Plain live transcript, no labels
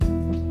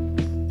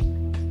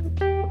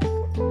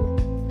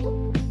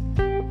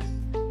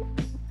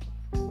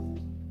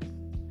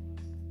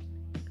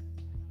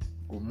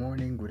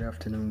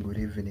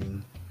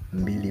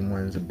Mbili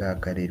Mwanza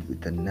back at it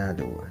with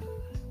another one.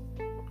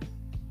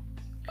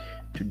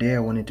 Today I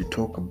wanted to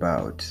talk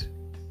about,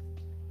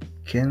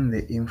 can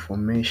the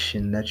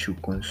information that you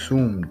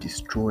consume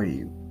destroy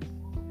you?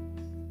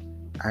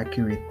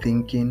 Accurate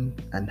thinking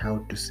and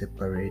how to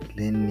separate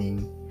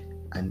learning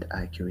and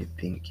accurate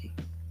thinking.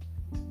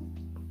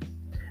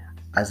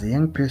 As a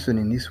young person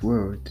in this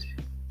world,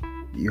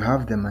 you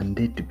have the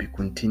mandate to be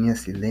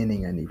continuously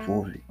learning and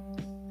evolving.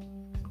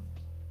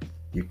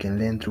 You can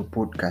learn through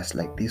podcasts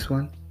like this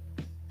one,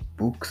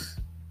 books,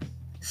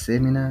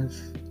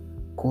 seminars,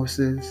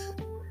 courses,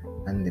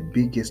 and the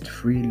biggest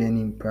free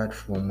learning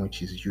platform,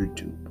 which is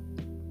YouTube.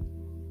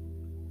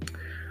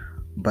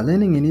 But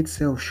learning in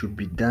itself should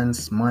be done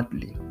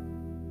smartly.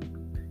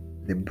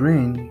 The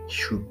brain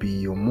should be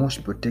your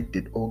most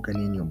protected organ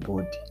in your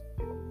body.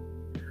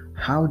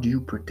 How do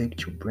you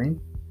protect your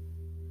brain?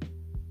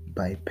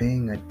 By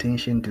paying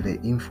attention to the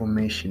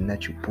information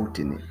that you put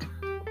in it.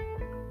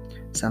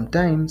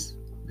 Sometimes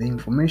the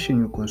information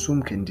you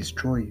consume can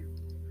destroy you.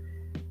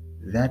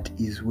 That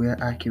is where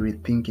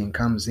accurate thinking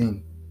comes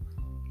in.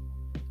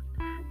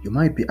 You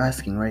might be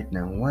asking right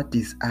now, what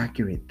is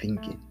accurate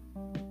thinking?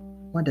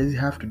 What does it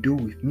have to do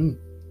with me?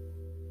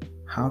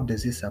 How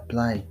does this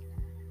apply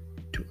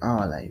to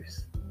our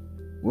lives?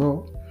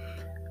 Well,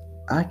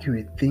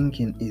 accurate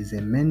thinking is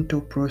a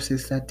mental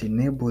process that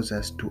enables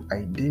us to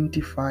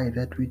identify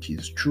that which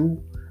is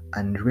true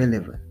and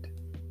relevant.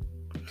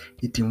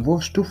 It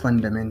involves two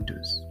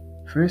fundamentals.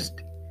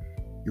 First,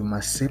 you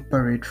must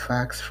separate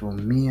facts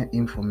from mere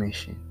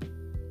information.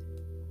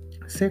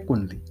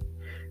 Secondly,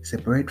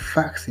 separate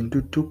facts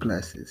into two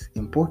classes,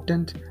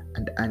 important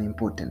and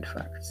unimportant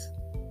facts.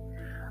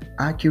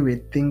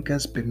 Accurate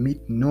thinkers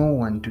permit no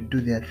one to do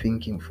their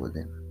thinking for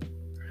them.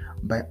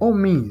 By all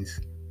means,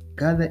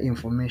 gather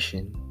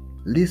information,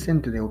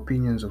 listen to the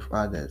opinions of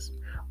others,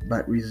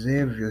 but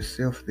reserve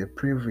yourself the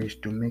privilege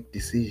to make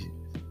decisions.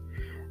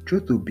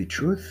 Truth will be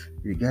truth,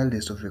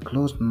 regardless of a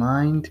closed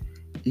mind,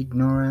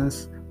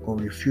 ignorance, or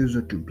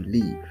refusal to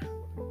believe.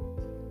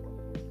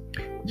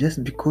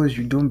 Just because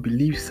you don't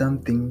believe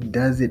something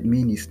doesn't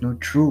mean it's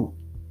not true.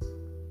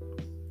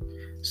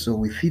 So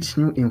with each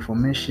new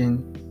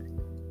information,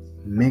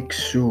 make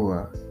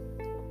sure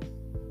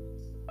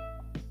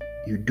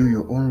you do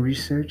your own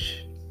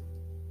research,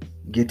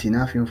 get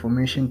enough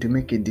information to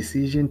make a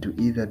decision to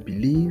either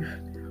believe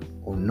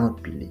or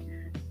not believe.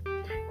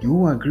 You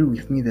will agree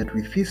with me that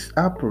with this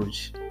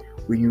approach,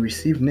 when you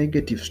receive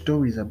negative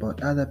stories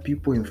about other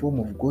people in form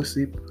of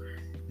gossip,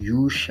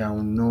 you shall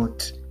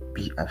not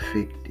be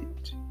affected.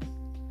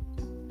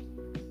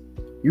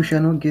 You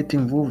shall not get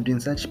involved in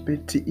such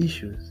petty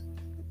issues.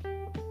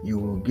 You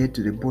will get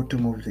to the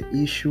bottom of the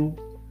issue,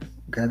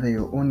 gather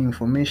your own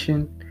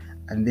information,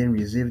 and then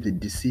reserve the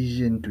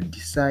decision to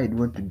decide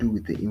what to do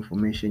with the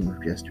information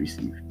you've just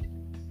received.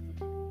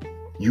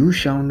 You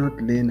shall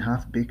not learn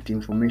half-baked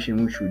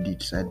information which will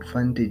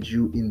disadvantage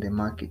you in the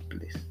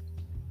marketplace.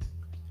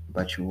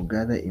 But you will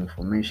gather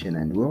information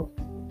and, well,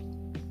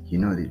 you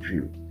know the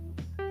drill.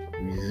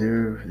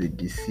 Reserve the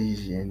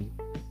decision,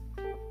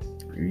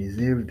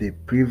 reserve the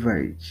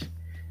privilege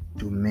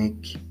to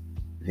make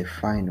the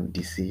final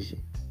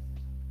decision.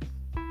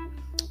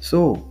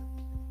 So,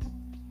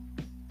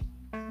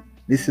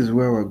 this is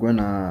where we're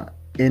gonna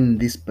end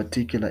this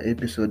particular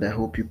episode. I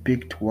hope you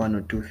picked one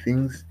or two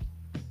things.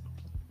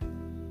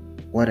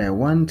 What I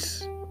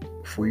want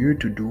for you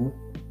to do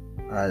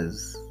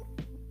as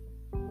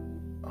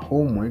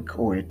homework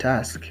or a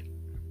task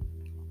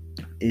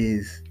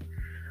is,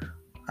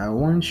 I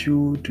want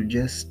you to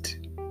just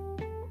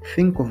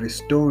think of a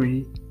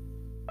story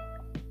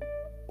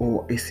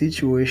or a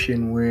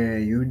situation where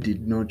you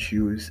did not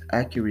use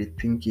accurate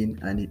thinking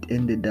and it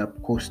ended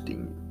up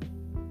costing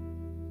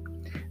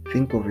you.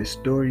 Think of a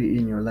story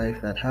in your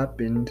life that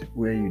happened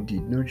where you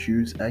did not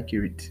use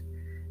accurate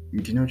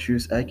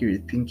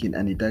thinking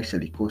and it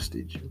actually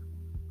costed you.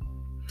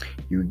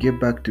 You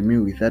get back to me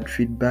with that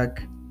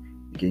feedback.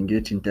 You can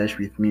get in touch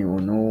with me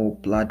on all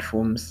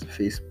platforms: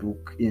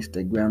 Facebook,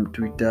 Instagram,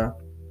 Twitter.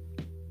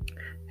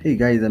 Hey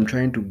guys, I'm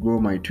trying to grow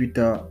my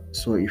Twitter,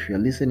 so if you're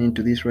listening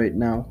to this right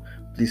now,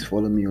 please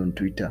follow me on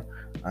Twitter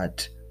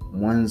at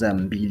Mwanza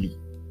Mbili.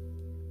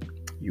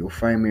 You'll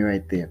find me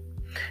right there.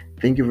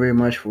 Thank you very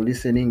much for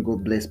listening.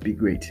 God bless. Be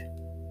great.